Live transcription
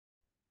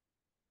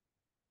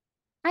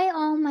Hi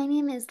all, my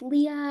name is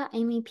Leah.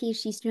 I'm a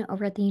PhD student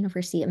over at the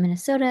University of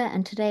Minnesota,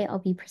 and today I'll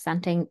be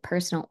presenting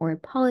Personal or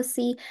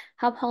Policy,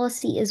 how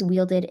policy is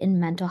wielded in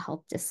mental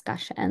health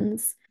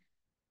discussions.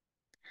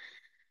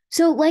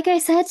 So, like I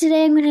said,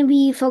 today I'm going to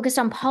be focused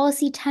on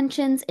policy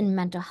tensions in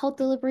mental health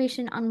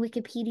deliberation on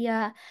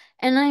Wikipedia,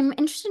 and I'm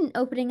interested in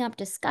opening up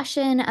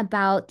discussion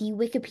about the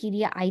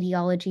Wikipedia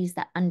ideologies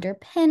that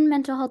underpin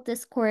mental health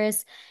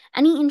discourse,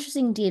 any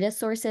interesting data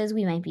sources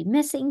we might be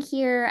missing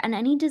here, and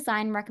any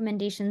design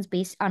recommendations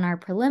based on our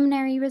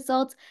preliminary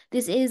results.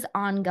 This is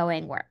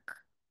ongoing work.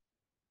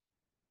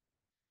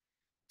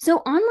 So,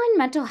 online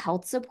mental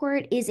health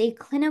support is a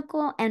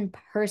clinical and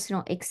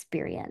personal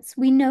experience.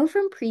 We know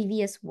from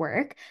previous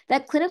work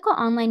that clinical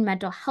online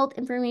mental health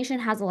information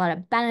has a lot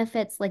of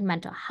benefits like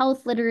mental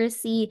health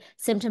literacy,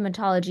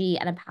 symptomatology,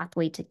 and a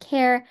pathway to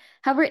care.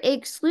 However, it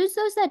excludes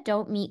those that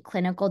don't meet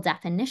clinical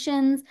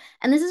definitions.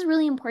 And this is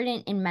really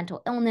important in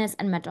mental illness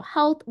and mental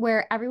health,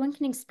 where everyone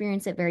can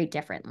experience it very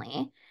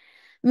differently.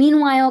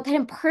 Meanwhile, kind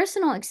of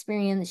personal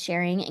experience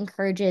sharing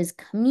encourages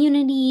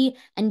community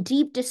and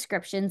deep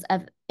descriptions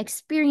of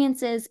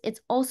experiences. It's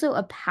also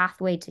a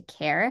pathway to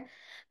care,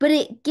 but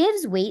it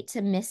gives weight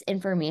to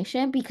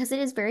misinformation because it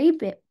is very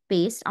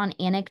based on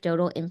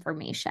anecdotal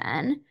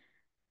information.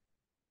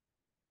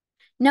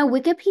 Now,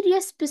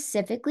 Wikipedia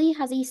specifically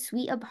has a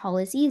suite of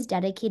policies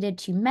dedicated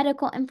to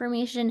medical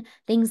information,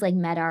 things like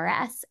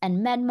MedRS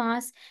and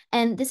MedMoss,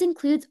 and this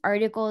includes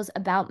articles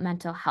about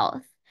mental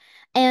health.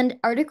 And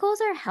articles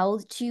are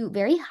held to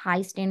very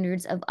high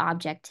standards of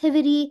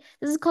objectivity.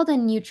 This is called a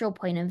neutral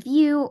point of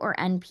view or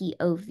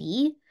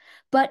NPOV.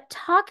 But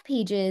talk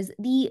pages,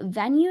 the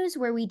venues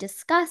where we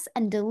discuss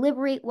and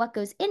deliberate what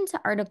goes into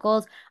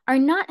articles, are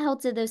not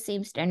held to those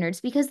same standards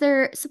because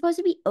they're supposed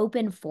to be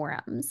open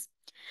forums.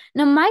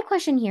 Now, my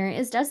question here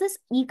is, does this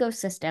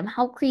ecosystem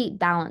help create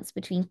balance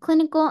between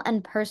clinical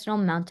and personal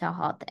mental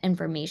health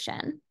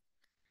information?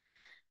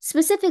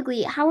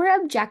 Specifically, how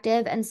are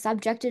objective and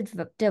subjective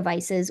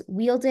devices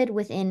wielded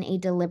within a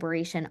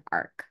deliberation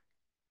arc?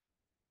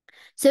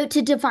 So,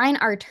 to define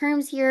our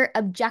terms here,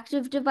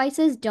 objective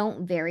devices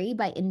don't vary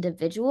by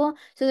individual.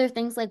 So, there are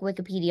things like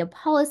Wikipedia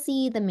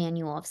policy, the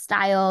manual of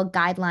style,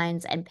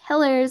 guidelines, and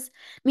pillars.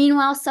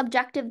 Meanwhile,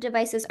 subjective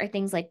devices are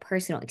things like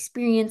personal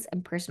experience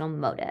and personal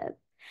motive.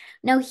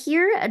 Now,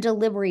 here, a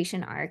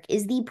deliberation arc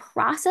is the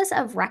process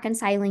of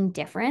reconciling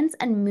difference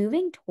and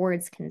moving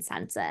towards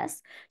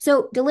consensus.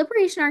 So,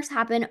 deliberation arcs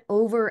happen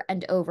over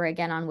and over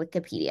again on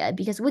Wikipedia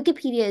because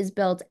Wikipedia is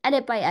built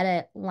edit by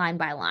edit, line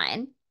by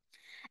line.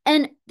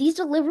 And these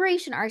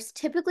deliberation arcs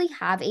typically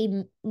have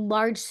a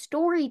large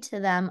story to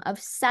them of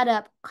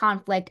setup,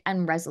 conflict,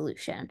 and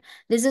resolution.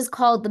 This is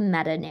called the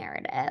meta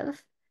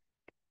narrative.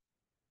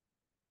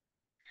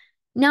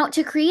 Now,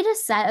 to create a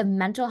set of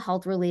mental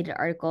health related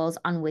articles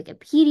on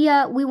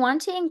Wikipedia, we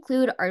want to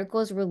include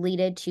articles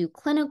related to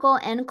clinical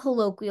and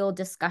colloquial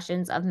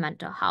discussions of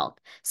mental health,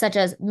 such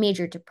as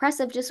major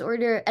depressive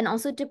disorder and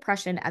also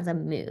depression as a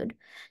mood.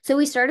 So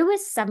we started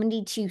with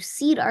 72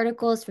 seed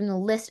articles from the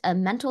list of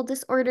mental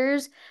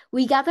disorders.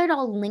 We gathered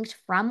all linked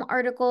from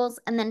articles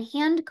and then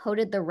hand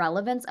coded the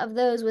relevance of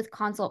those with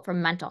consult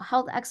from mental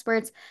health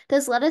experts.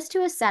 This led us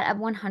to a set of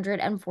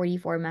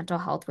 144 mental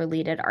health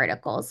related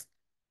articles.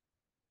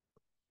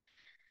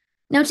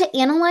 Now, to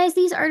analyze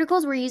these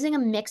articles, we're using a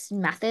mixed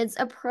methods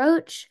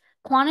approach.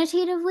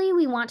 Quantitatively,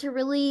 we want to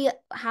really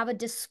have a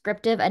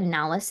descriptive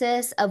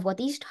analysis of what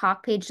these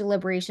talk page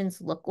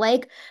deliberations look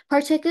like,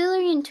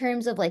 particularly in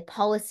terms of like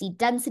policy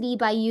density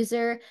by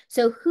user.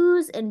 So,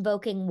 who's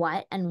invoking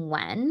what and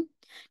when.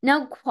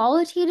 Now,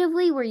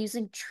 qualitatively, we're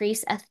using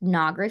trace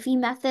ethnography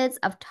methods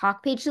of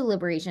talk page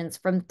deliberations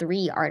from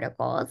 3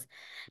 articles.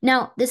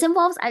 Now, this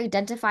involves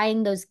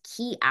identifying those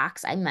key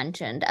acts I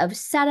mentioned of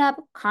setup,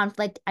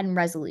 conflict, and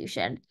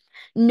resolution.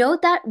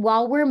 Note that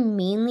while we're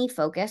mainly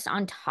focused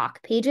on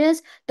talk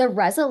pages, the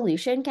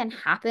resolution can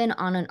happen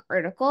on an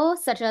article,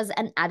 such as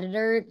an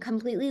editor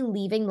completely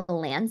leaving the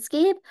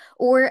landscape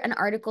or an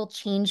article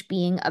change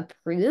being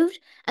approved.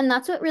 And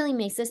that's what really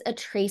makes this a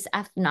trace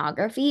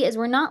ethnography, is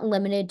we're not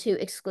limited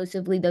to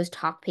exclusively those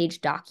talk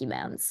page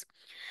documents.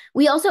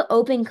 We also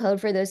open code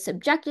for those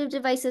subjective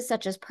devices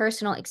such as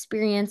personal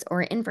experience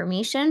or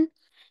information,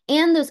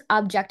 and those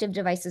objective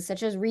devices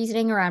such as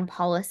reasoning around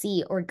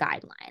policy or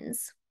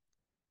guidelines.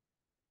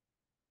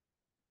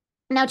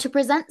 Now, to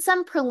present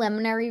some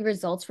preliminary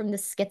results from the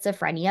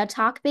schizophrenia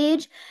talk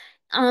page,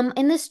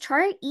 in this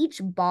chart,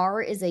 each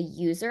bar is a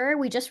user.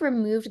 We just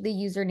removed the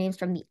usernames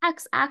from the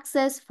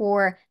x-axis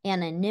for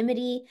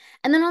anonymity.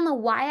 And then on the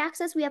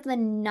y-axis, we have the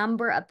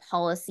number of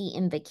policy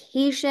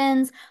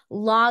invocations,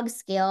 log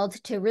scaled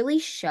to really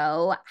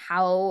show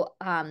how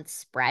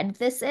spread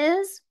this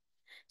is.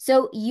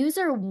 So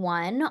user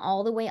 1,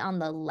 all the way on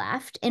the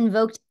left,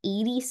 invoked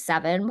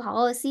 87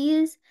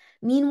 policies.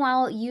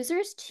 Meanwhile,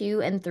 users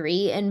 2 and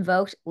 3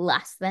 invoked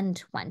less than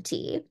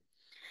 20.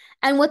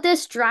 And what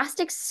this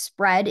drastic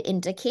spread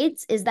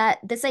indicates is that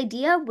this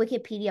idea of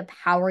Wikipedia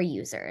power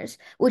users,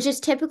 which is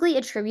typically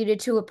attributed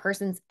to a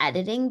person's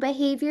editing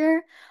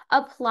behavior,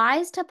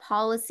 applies to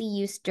policy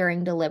use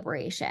during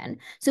deliberation.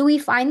 So we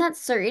find that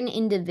certain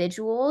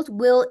individuals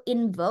will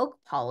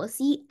invoke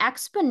policy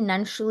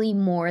exponentially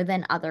more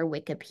than other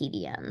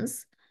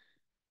Wikipedians.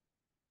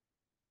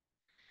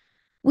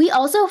 We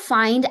also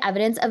find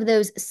evidence of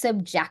those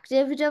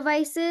subjective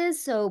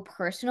devices, so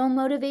personal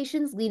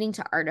motivations leading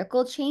to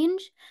article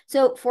change.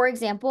 So, for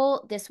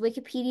example, this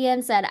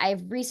Wikipedian said,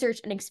 I've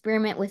researched an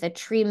experiment with a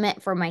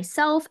treatment for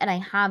myself and I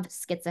have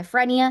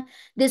schizophrenia.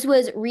 This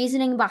was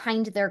reasoning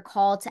behind their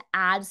call to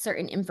add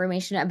certain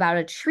information about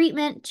a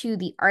treatment to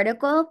the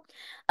article.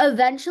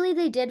 Eventually,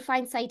 they did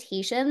find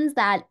citations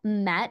that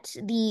met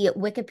the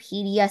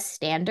Wikipedia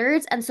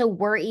standards, and so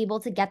were able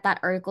to get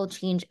that article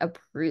change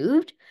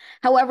approved.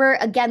 However,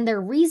 again, their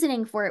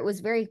reasoning for it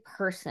was very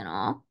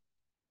personal.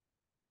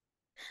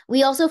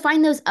 We also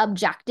find those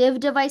objective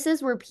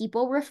devices where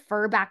people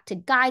refer back to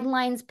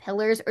guidelines,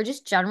 pillars, or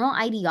just general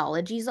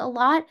ideologies a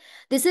lot.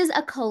 This is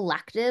a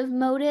collective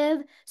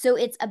motive, so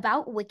it's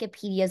about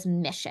Wikipedia's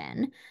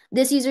mission.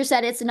 This user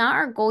said, it's not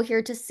our goal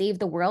here to save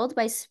the world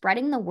by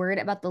spreading the word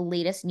about the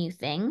latest new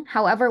thing,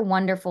 however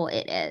wonderful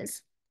it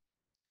is.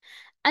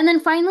 And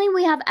then finally,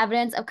 we have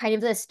evidence of kind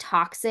of this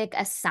toxic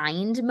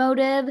assigned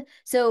motive.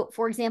 So,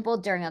 for example,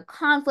 during a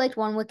conflict,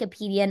 one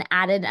Wikipedian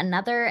added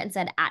another and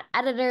said, at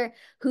editor,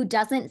 who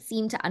doesn't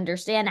seem to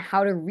understand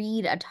how to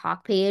read a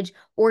talk page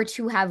or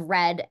to have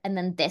read, and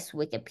then this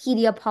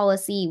Wikipedia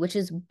policy, which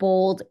is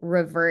bold,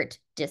 revert,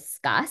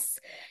 discuss.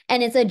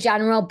 And it's a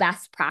general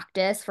best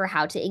practice for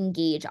how to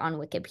engage on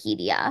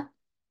Wikipedia.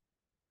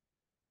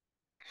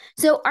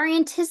 So, our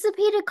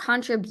anticipated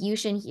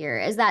contribution here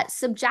is that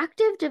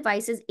subjective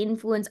devices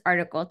influence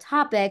article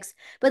topics,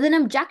 but then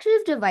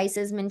objective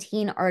devices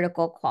maintain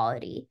article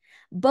quality.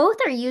 Both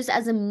are used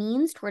as a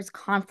means towards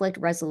conflict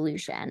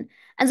resolution.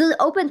 And so,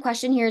 the open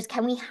question here is,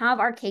 can we have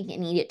our cake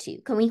and eat it too?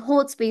 Can we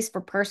hold space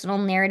for personal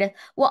narrative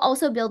while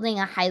also building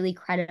a highly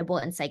credible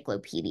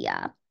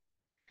encyclopedia?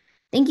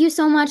 Thank you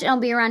so much, and I'll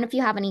be around if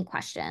you have any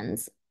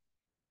questions.